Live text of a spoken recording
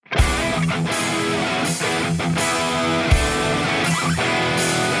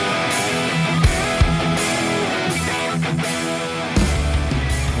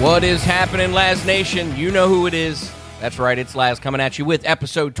What is happening, Laz Nation? You know who it is. That's right, it's Laz coming at you with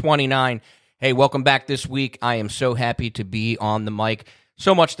episode 29. Hey, welcome back this week. I am so happy to be on the mic.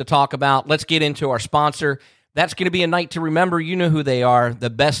 So much to talk about. Let's get into our sponsor. That's going to be a night to remember. You know who they are,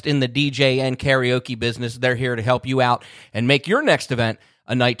 the best in the DJ and karaoke business. They're here to help you out and make your next event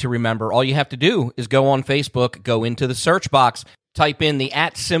a night to remember. All you have to do is go on Facebook, go into the search box, type in the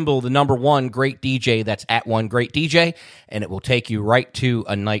 @ the number one great DJ, that's @1 great DJ, and it will take you right to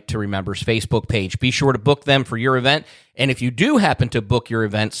a Night to Remember's Facebook page. Be sure to book them for your event, and if you do happen to book your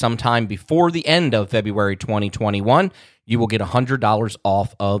event sometime before the end of February 2021, you will get $100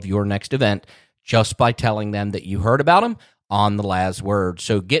 off of your next event just by telling them that you heard about them on the Laz Word.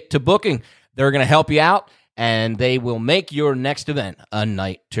 So get to booking. They're going to help you out, and they will make your next event a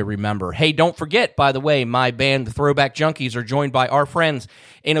night to remember. Hey, don't forget, by the way, my band, the Throwback Junkies, are joined by our friends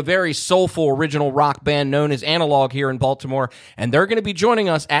in a very soulful original rock band known as Analog here in Baltimore, and they're going to be joining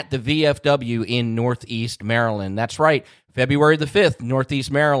us at the VFW in Northeast Maryland. That's right, February the 5th,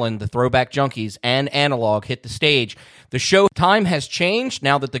 Northeast Maryland, the Throwback Junkies and Analog hit the stage. The show time has changed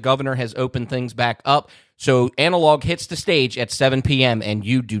now that the governor has opened things back up, so Analog hits the stage at 7 p.m., and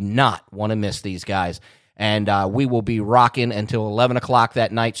you do not want to miss these guys. And we will be rocking until 11 o'clock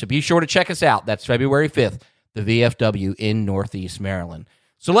that night. So be sure to check us out. That's February 5th, the VFW in Northeast Maryland.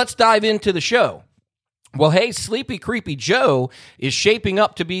 So let's dive into the show. Well, hey, Sleepy Creepy Joe is shaping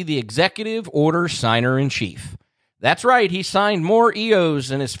up to be the executive order signer-in-chief. That's right, he signed more EOs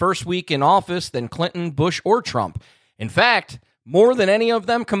in his first week in office than Clinton, Bush, or Trump. In fact, more than any of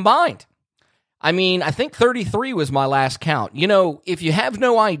them combined. I mean, I think 33 was my last count. You know, if you have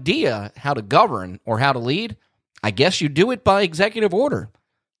no idea how to govern or how to lead, I guess you do it by executive order.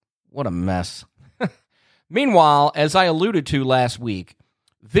 What a mess. Meanwhile, as I alluded to last week,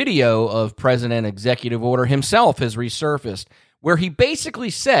 video of President Executive Order himself has resurfaced, where he basically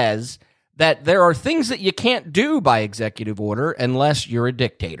says that there are things that you can't do by executive order unless you're a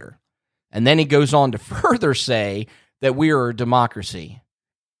dictator. And then he goes on to further say that we are a democracy.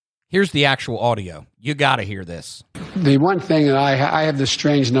 Here's the actual audio. You got to hear this. The one thing that I have this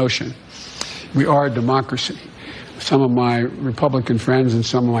strange notion, we are a democracy. Some of my Republican friends and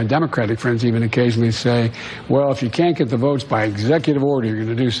some of my Democratic friends even occasionally say, well, if you can't get the votes by executive order, you're going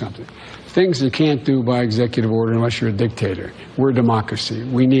to do something. Things you can't do by executive order unless you're a dictator. We're a democracy.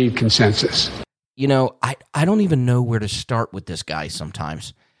 We need consensus. You know, I don't even know where to start with this guy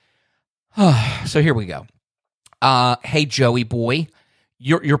sometimes. So here we go. Hey, Joey boy.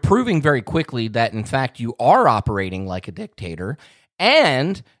 You're proving very quickly that, in fact, you are operating like a dictator,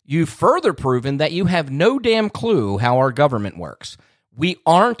 and you've further proven that you have no damn clue how our government works. We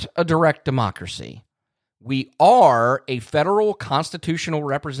aren't a direct democracy. We are a federal constitutional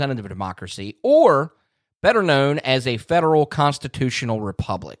representative democracy, or better known as a federal constitutional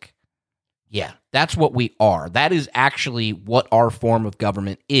republic. Yeah, that's what we are. That is actually what our form of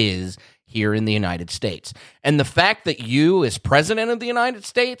government is here in the United States. And the fact that you, as president of the United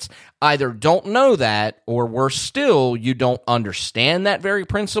States, either don't know that, or worse still, you don't understand that very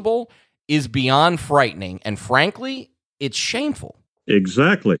principle, is beyond frightening. And frankly, it's shameful.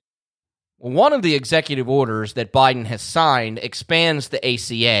 Exactly. One of the executive orders that Biden has signed expands the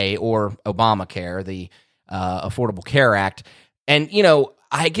ACA, or Obamacare, the Affordable Care Act. And, you know,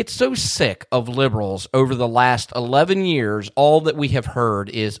 I get so sick of liberals over the last 11 years. All that we have heard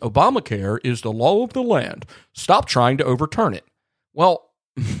is Obamacare is the law of the land. Stop trying to overturn it. Well,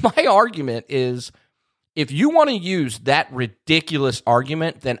 my argument is, if you want to use that ridiculous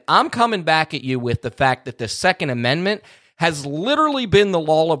argument, then I'm coming back at you with the fact that the Second Amendment has literally been the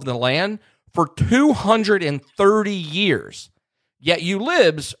law of the land for 230 years. Yet you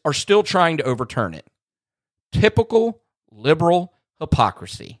libs are still trying to overturn it. Typical liberal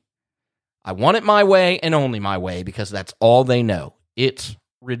hypocrisy. I want it my way and only my way because that's all they know. It's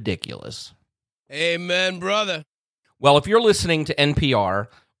ridiculous. Amen, brother. Well, if you're listening to NPR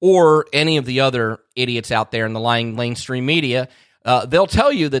or any of the other idiots out there in the mainstream media, they'll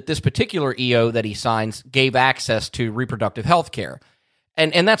tell you that this particular EO that he signs gave access to reproductive health care.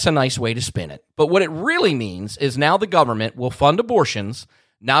 And that's a nice way to spin it. But what it really means is now the government will fund abortions,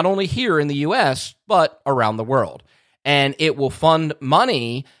 not only here in the U.S., but around the world. And it will fund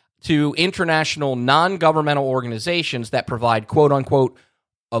money to international non-governmental organizations that provide, quote-unquote,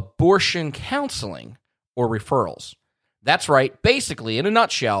 abortion counseling or referrals. That's right. Basically, in a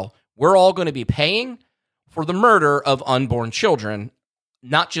nutshell, we're all going to be paying for the murder of unborn children,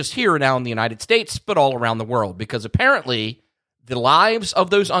 not just here now in the United States, but all around the world, because apparently the lives of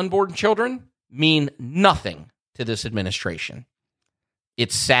those unborn children mean nothing to this administration.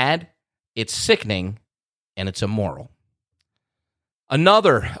 It's sad, it's sickening, and it's immoral.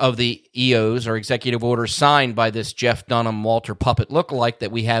 Another of the EOs, or executive orders, signed by this Jeff Dunham, Walter Puppet lookalike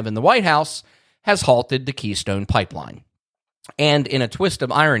that we have in the White House has halted the Keystone Pipeline. And in a twist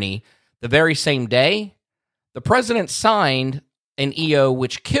of irony, the very same day, the president signed an EO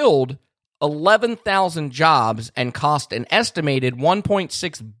which killed 11,000 jobs and cost an estimated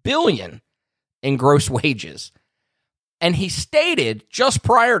 $1.6 billion in gross wages. And he stated, just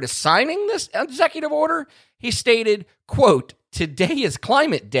prior to signing this executive order, he stated, quote, "Today is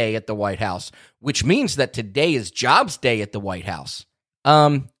Climate Day at the White House, which means that today is Jobs Day at the White House."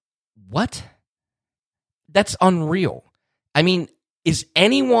 What? That's unreal. I mean, is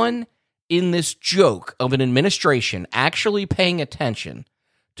anyone in this joke of an administration actually paying attention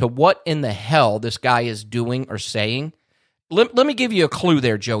to what in the hell this guy is doing or saying? Let me give you a clue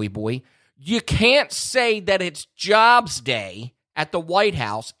there, Joey boy. You can't say that it's Jobs Day at the White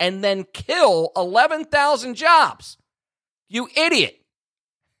House and then kill 11,000 jobs. You idiot.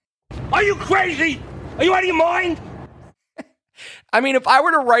 Are you crazy? Are you out of your mind? I mean, if I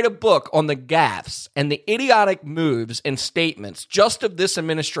were to write a book on the gaffes and the idiotic moves and statements just of this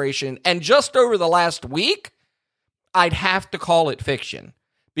administration and just over the last week, I'd have to call it fiction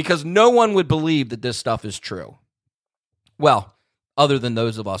because no one would believe that this stuff is true. Well, other than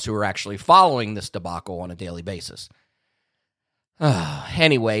those of us who are actually following this debacle on a daily basis.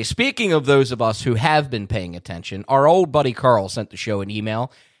 Anyway, speaking of those of us who have been paying attention, our old buddy Carl sent the show an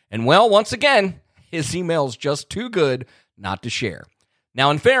email, and well, once again, his email's just too good not to share.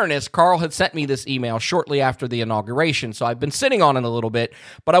 Now, in fairness, Carl had sent me this email shortly after the inauguration, so I've been sitting on it a little bit,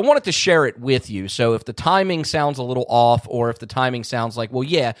 but I wanted to share it with you. So if the timing sounds a little off, or if the timing sounds like, well,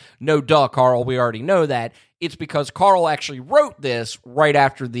 yeah, no duh, Carl, we already know that, it's because Carl actually wrote this right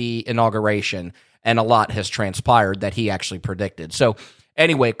after the inauguration, and a lot has transpired that he actually predicted. So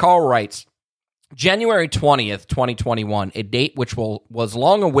anyway, Carl writes, January 20th, 2021, a date which was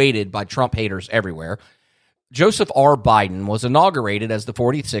long awaited by Trump haters everywhere, Joseph R. Biden was inaugurated as the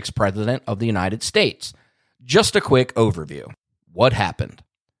 46th President of the United States. Just a quick overview. What happened?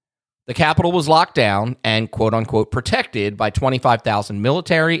 The Capitol was locked down and, quote-unquote, protected by 25,000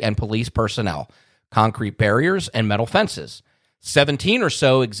 military and police personnel, concrete barriers, and metal fences. 17 or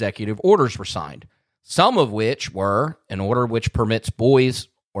so executive orders were signed, some of which were an order which permits boys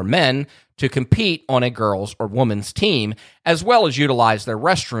or men to compete on a girls' or women's team, as well as utilize their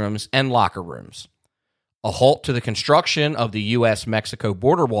restrooms and locker rooms. A halt to the construction of the U.S.-Mexico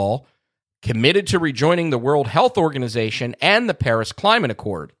border wall, committed to rejoining the World Health Organization and the Paris Climate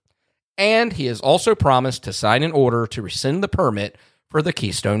Accord. And he has also promised to sign an order to rescind the permit for the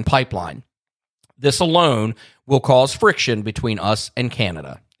Keystone Pipeline. This alone will cause friction between us and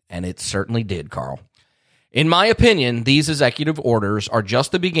Canada. And it certainly did, Carl. In my opinion, these executive orders are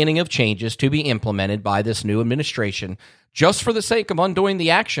just the beginning of changes to be implemented by this new administration, just for the sake of undoing the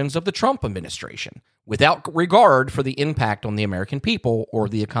actions of the Trump administration, without regard for the impact on the American people or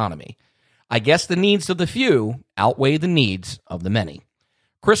the economy. I guess the needs of the few outweigh the needs of the many.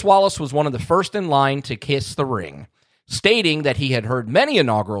 Chris Wallace was one of the first in line to kiss the ring, stating that he had heard many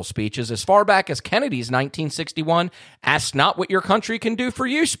inaugural speeches as far back as Kennedy's 1961 "Ask Not What Your Country Can Do for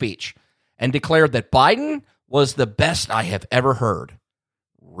You" speech, and declared that Biden was the best I have ever heard.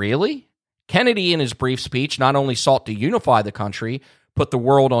 Really? Kennedy, in his brief speech, not only sought to unify the country, put the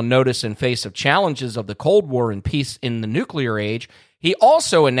world on notice in face of challenges of the Cold War and peace in the nuclear age, he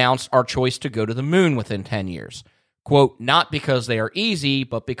also announced our choice to go to the moon within 10 years. Quote, not because they are easy,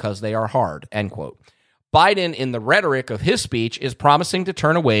 but because they are hard, end quote. Biden, in the rhetoric of his speech, is promising to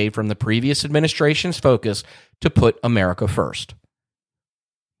turn away from the previous administration's focus to put America first.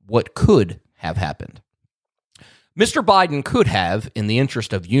 What could have happened? Mr. Biden could have, in the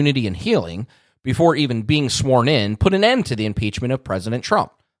interest of unity and healing, before even being sworn in, put an end to the impeachment of President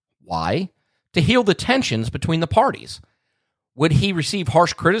Trump. Why? To heal the tensions between the parties. Would he receive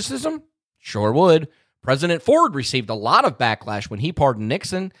harsh criticism? Sure would. President Ford received a lot of backlash when he pardoned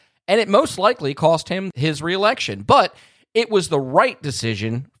Nixon, and it most likely cost him his reelection. But it was the right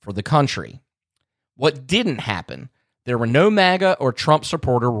decision for the country. What didn't happen? There were no MAGA or Trump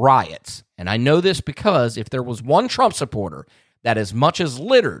supporter riots. And I know this because if there was one Trump supporter that as much as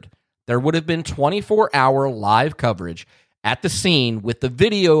littered, there would have been 24-hour live coverage at the scene with the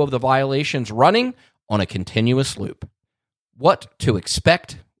video of the violations running on a continuous loop. What to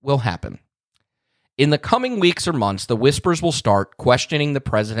expect will happen. In the coming weeks or months, the whispers will start questioning the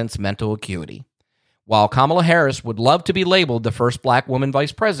president's mental acuity. While Kamala Harris would love to be labeled the first black woman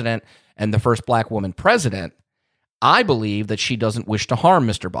vice president and the first black woman president, I believe that she doesn't wish to harm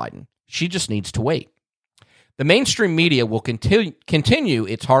Mr. Biden. She just needs to wait. The mainstream media will continue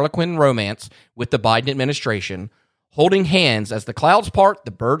its Harlequin romance with the Biden administration, holding hands as the clouds part,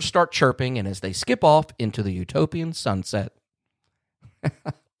 the birds start chirping, and as they skip off into the utopian sunset.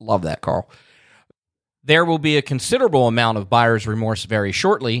 Love that, Carl. There will be a considerable amount of buyer's remorse very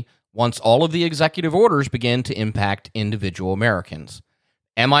shortly once all of the executive orders begin to impact individual Americans.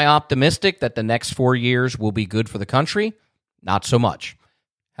 Am I optimistic that the next 4 years will be good for the country? Not so much.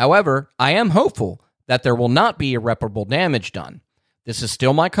 However, I am hopeful that there will not be irreparable damage done. This is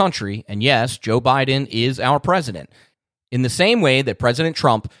still my country, and yes, Joe Biden is our president, in the same way that President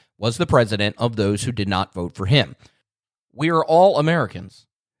Trump was the president of those who did not vote for him. We are all Americans,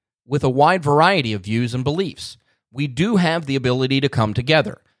 with a wide variety of views and beliefs. We do have the ability to come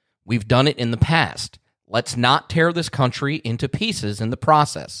together. We've done it in the past. Let's not tear this country into pieces in the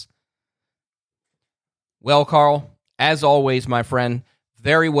process. Well, Carl, as always, my friend,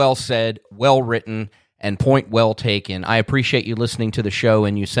 very well said, well written, and point well taken. I appreciate you listening to the show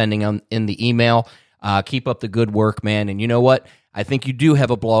and you sending in the email. Keep up the good work, man. And you know what? I think you do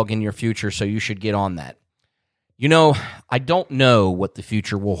have a blog in your future, so you should get on that. You know, I don't know what the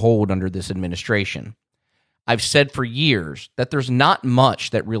future will hold under this administration. I've said for years that there's not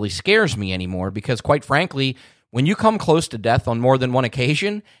much that really scares me anymore because, quite frankly, when you come close to death on more than one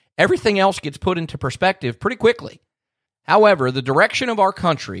occasion, everything else gets put into perspective pretty quickly. However, the direction of our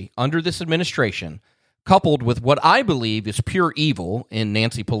country under this administration, coupled with what I believe is pure evil in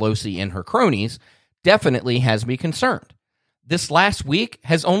Nancy Pelosi and her cronies, definitely has me concerned. This last week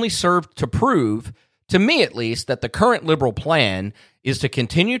has only served to prove, to me at least, that the current liberal plan is to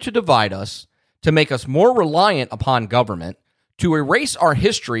continue to divide us, to make us more reliant upon government, to erase our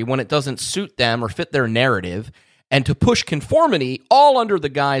history when it doesn't suit them or fit their narrative, and to push conformity, all under the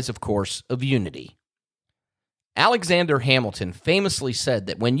guise, of course, of unity. Alexander Hamilton famously said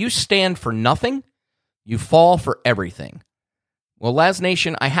that when you stand for nothing, you fall for everything. Well, Laz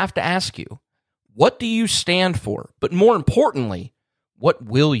Nation, I have to ask you, what do you stand for? But more importantly, what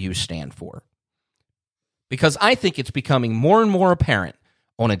will you stand for? Because I think it's becoming more and more apparent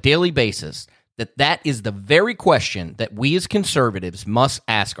on a daily basis that that is the very question that we as conservatives must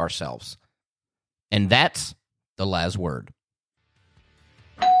ask ourselves. And that's the Laz Word.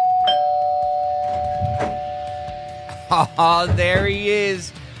 Oh, there he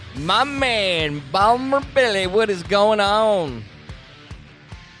is. My man, Bawlmer Billy. What is going on?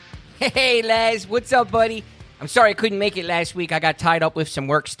 Hey, Laz. What's up, buddy? I'm sorry I couldn't make it last week. I got tied up with some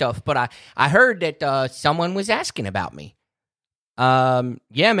work stuff, but I heard that someone was asking about me.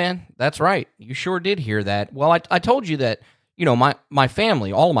 Yeah, man, that's right. You sure did hear that. Well, I told you that, you know, my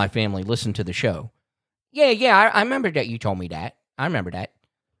family, all of my family listened to the show. Yeah, I remember that you told me that. I remember that.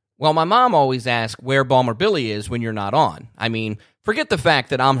 Well, my mom always asks where Bawlmer Billy is when you're not on. I mean, forget the fact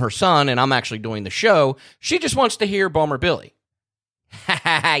that I'm her son and I'm actually doing the show. She just wants to hear Bawlmer Billy.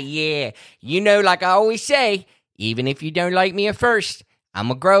 Yeah, you know, like I always say, even if you don't like me at first, I'm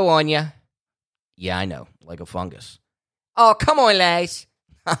going to grow on you. Yeah, I know, like a fungus. Oh, come on, Laz.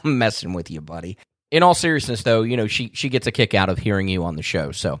 I'm messing with you, buddy. In all seriousness, though, you know, she gets a kick out of hearing you on the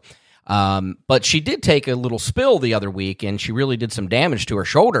show. So, but she did take a little spill the other week, and she really did some damage to her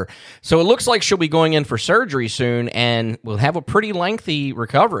shoulder. So it looks like she'll be going in for surgery soon, and will have a pretty lengthy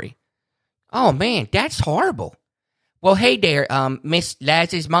recovery. Oh, man, that's horrible. Well, hey there, Miss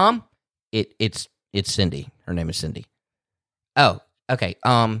Laz's mom? It's Cindy. Her name is Cindy. Oh, okay.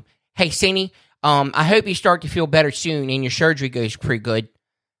 Hey, Cindy, I hope you start to feel better soon and your surgery goes pretty good.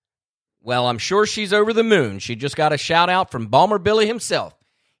 Well, I'm sure she's over the moon. She just got a shout-out from Bawlmer Billy himself.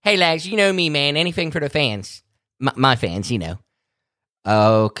 Hey, Laz, you know me, man. Anything for the fans. My fans, you know.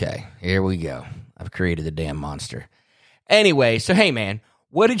 Okay, here we go. I've created the damn monster. Anyway, so hey, man,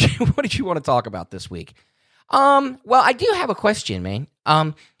 what did you want to talk about this week? Well, I do have a question, man.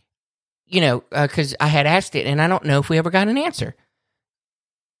 You know, because I had asked it, and I don't know if we ever got an answer.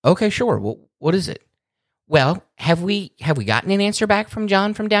 Okay, sure. Well, what is it? Well, have we gotten an answer back from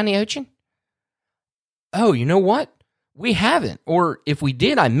John from down the ocean? Oh, you know what? We haven't. Or if we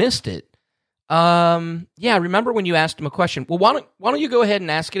did, I missed it. Yeah, remember when you asked him a question? Well, why don't you go ahead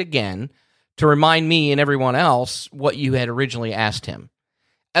and ask it again to remind me and everyone else what you had originally asked him?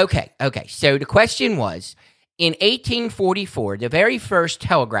 Okay. So the question was, in 1844, the very first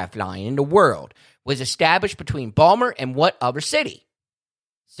telegraph line in the world was established between Bawlmer and what other city?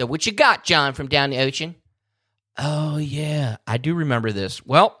 So what you got, John, from down the ocean? Oh, yeah, I do remember this.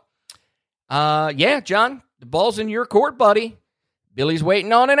 Well, yeah, John, the ball's in your court, buddy. Billy's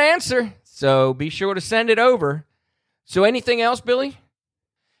waiting on an answer, so be sure to send it over. So anything else, Billy?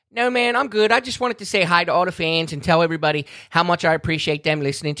 No, man, I'm good. I just wanted to say hi to all the fans and tell everybody how much I appreciate them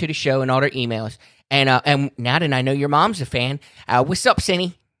listening to the show and all their emails. And now that I know your mom's a fan, what's up,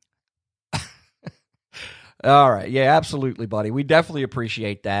 Cindy? All right. Yeah, absolutely, buddy. We definitely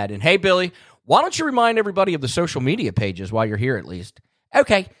appreciate that. And hey, Billy, why don't you remind everybody of the social media pages while you're here at least?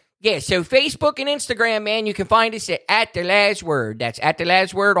 Okay. Yeah, so Facebook and Instagram, man, you can find us at the Laz Word. That's at the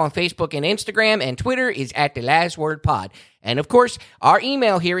Laz Word on Facebook and Instagram, and Twitter is at the Laz Word Pod. And of course, our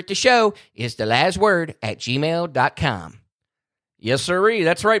email here at the show is thelazword@gmail.com. Yes, sirree.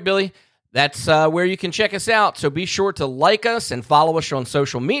 That's right, Billy. That's where you can check us out. So be sure to like us and follow us on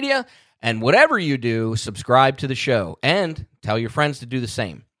social media. And whatever you do, subscribe to the show and tell your friends to do the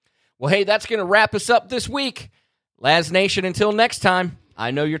same. Well, hey, that's going to wrap us up this week. Laz Nation, until next time,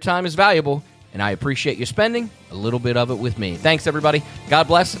 I know your time is valuable, and I appreciate you spending a little bit of it with me. Thanks, everybody. God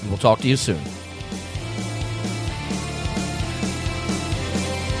bless, and we'll talk to you soon.